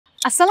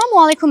Assalamu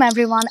alaikum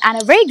everyone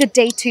and a very good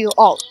day to you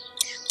all.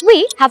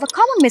 We have a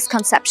common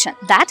misconception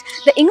that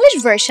the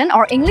English version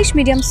or English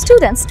medium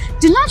students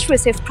do not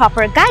receive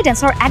proper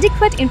guidance or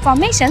adequate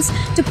information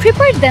to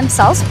prepare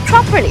themselves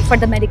properly for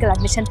the medical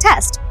admission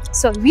test.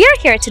 So we are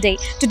here today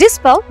to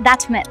dispel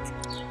that myth.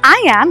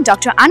 I am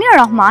Dr. Ania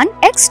Rahman,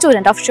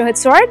 ex-student of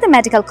Shohid Sohrawardi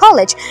Medical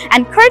College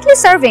and currently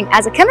serving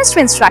as a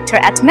chemistry instructor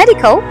at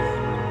MEDICO.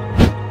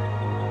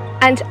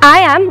 And I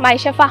am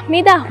Maisha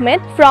Fahmida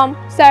Ahmed from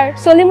Sir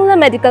Solimullah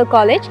Medical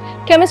College,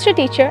 chemistry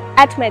teacher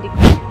at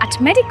MEDICO. At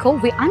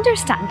MEDICO, we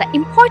understand the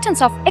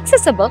importance of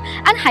accessible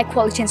and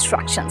high-quality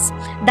instructions.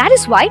 That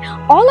is why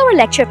all our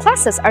lecture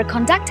classes are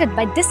conducted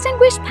by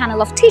distinguished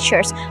panel of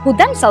teachers who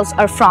themselves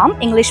are from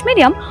English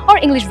medium or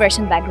English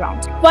version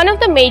background. One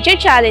of the major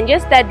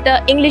challenges that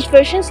the English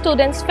version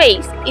students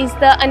face is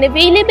the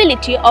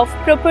unavailability of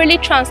properly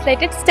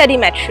translated study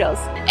materials.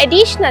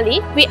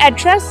 Additionally, we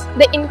address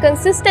the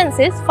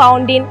inconsistencies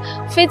found in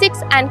physics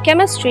and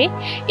chemistry,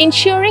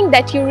 ensuring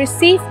that you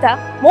receive the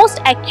most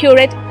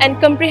accurate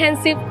and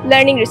comprehensive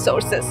learning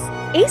resources.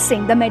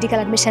 Acing the medical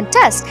admission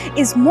test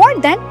is more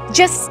than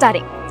just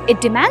studying.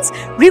 It demands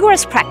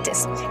rigorous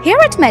practice. Here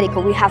at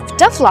MEDICO, we have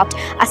developed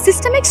a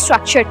systemic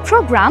structured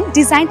program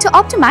designed to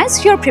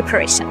optimize your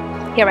preparation.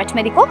 Here at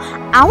MEDICO,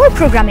 our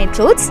program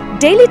includes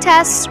daily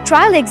tests,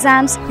 trial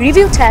exams,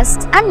 review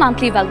tests, and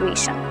monthly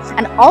evaluation.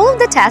 And all of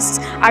the tests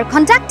are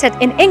conducted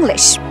in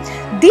English.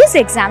 These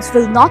exams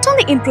will not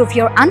only improve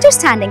your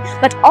understanding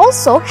but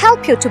also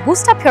help you to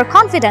boost up your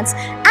confidence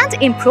and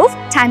improve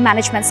time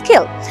management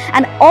skill.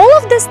 And all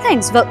of these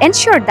things will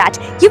ensure that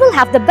you will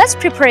have the best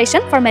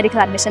preparation for medical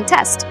admission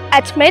test.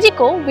 At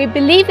MEDICO, we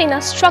believe in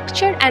a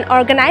structured and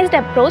organized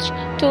approach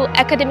to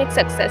academic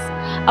success.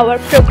 Our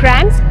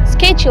programs,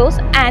 schedules,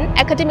 and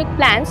academic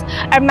plans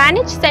are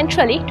managed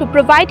centrally to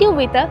provide you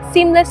with a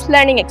seamless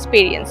learning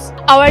experience.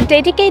 Our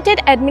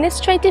dedicated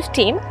administrative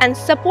team and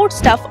support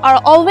staff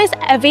are always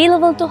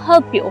available to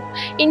help you,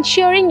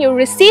 ensuring you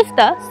receive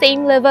the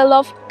same level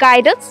of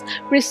guidance,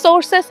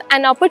 resources,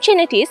 and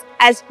opportunities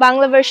as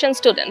Bangla version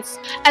students.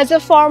 As a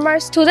former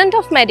student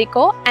of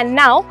MEDICO and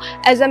now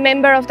as a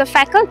member of the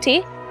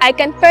faculty, I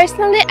can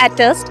personally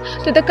attest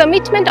to the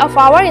commitment of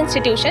our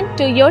institution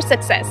to your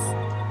success.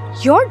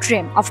 Your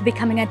dream of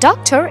becoming a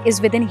doctor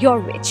is within your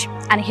reach,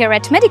 and here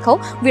at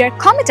MEDICO, we are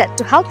committed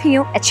to helping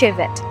you achieve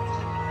it.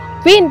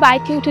 We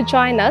invite you to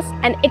join us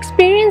and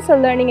experience a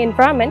learning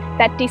environment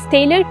that is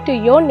tailored to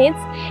your needs,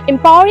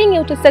 empowering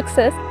you to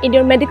success in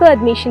your medical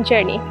admission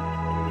journey.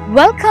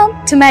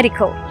 Welcome to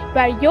MEDICO,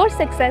 where your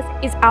success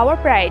is our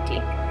priority.